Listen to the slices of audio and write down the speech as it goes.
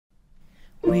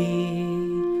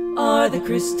We are the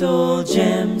crystal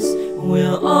gems,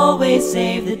 we'll always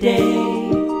save the day.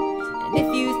 And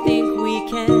if you think we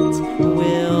can't,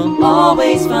 we'll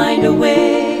always find a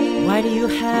way. Why do you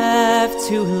have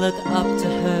to look up to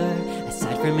her,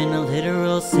 aside from in a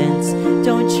literal sense?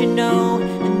 Don't you know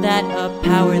that a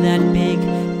power that big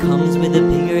comes with a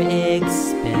bigger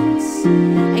expense?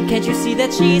 And can't you see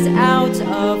that she's out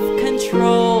of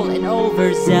control and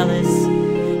overzealous?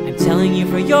 I'm telling you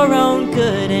for your own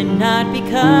good and not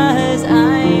because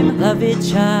I'm beloved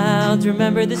child.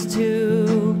 Remember this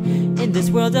too, in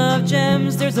this world of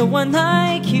gems there's a one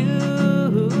like you.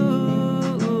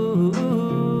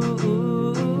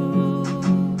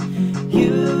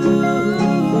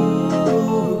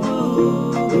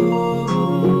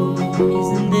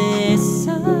 Isn't this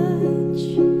such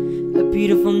a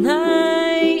beautiful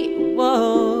night?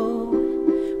 Whoa,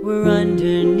 we're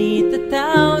underneath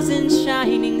 1,000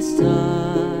 shining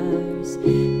stars.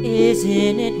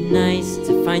 Isn't it nice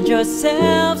to find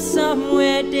yourself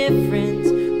somewhere different?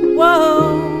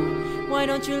 Whoa, why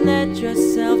don't you let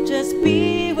yourself just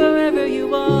be wherever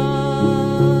you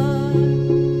are?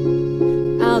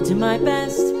 I'll do my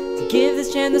best to give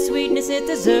this jam the sweetness it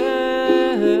deserves,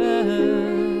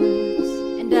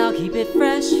 and I'll keep it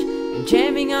fresh and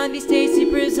jamming on these tasty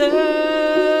preserves.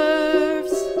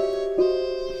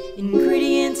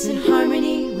 Ingredients in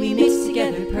harmony we mix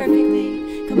together perfectly.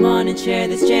 Come on and share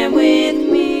this jam with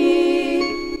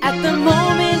me. At the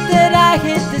moment that I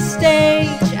hit the stage,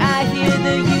 I hear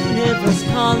the universe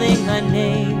calling my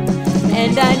name,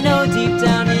 and I know deep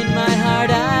down in my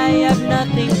heart I have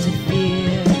nothing to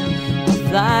fear. I'll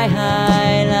fly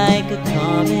high like a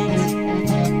comet,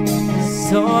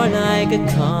 soar like a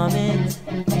comet,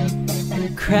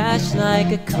 crash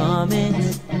like a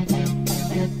comet.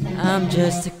 I'm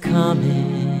just a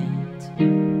comet.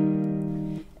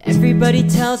 Everybody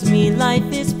tells me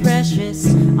life is precious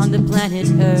on the planet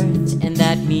Earth, and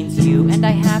that means you, and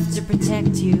I have to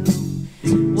protect you.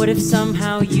 What if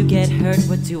somehow you get hurt?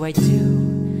 What do? I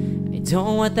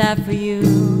don't want that for you.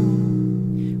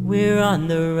 We're on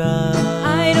the run.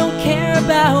 I don't care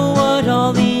about what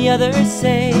all the others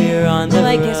say. We're on the run.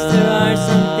 I guess there are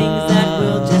some things that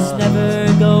will just never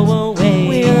go away.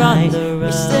 We're on the run.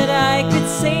 Wish that I could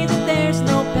say that there's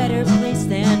no better place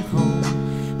than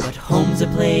home, but home's a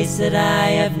place that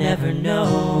I have never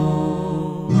known.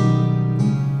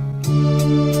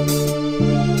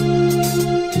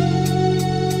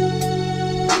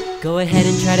 Go ahead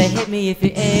and try to hit me if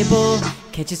you're able.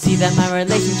 Can't you see that my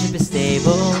relationship is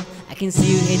stable? I can see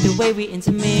you hate the way we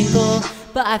intermingle,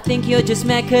 but I think you're just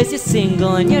mad cause you're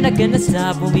single, and you're not gonna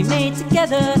stop what we made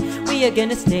together. We are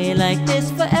gonna stay like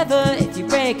this forever. If you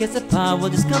break us apart,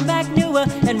 we'll just come back newer,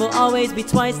 and we'll always be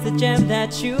twice the gem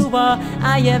that you are.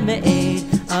 I am made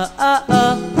of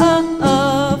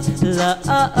love,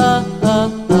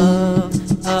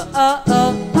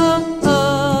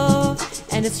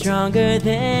 and it's stronger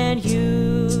than you.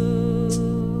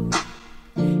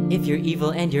 If you're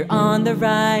evil and you're on the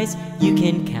rise, you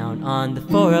can count on the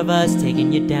four of us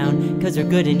taking you down, cause our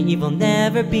good and evil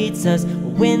never beats us.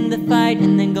 We'll win the fight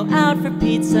and then go out for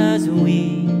pizzas.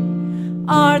 We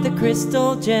are the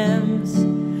crystal gems,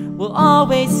 we'll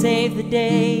always save the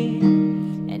day.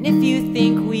 And if you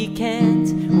think we can't,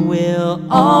 we'll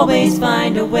always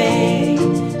find a way.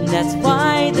 And that's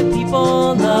why the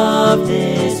people of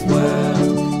this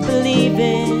world believe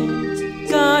in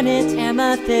garnet,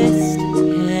 amethyst,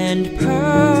 and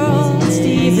pearl.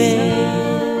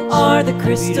 Stephen are the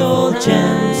crystal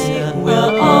gems,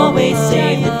 we'll always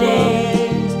save the day.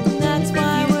 That's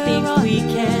why if you think we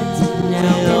can't,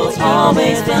 now we'll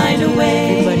always find a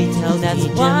way. Everybody tells me that's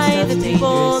why the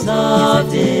people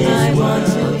of this world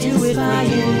do it for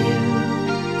you.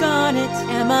 Garnet,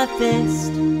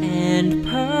 amethyst, and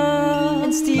pearl.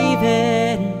 And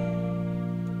Stephen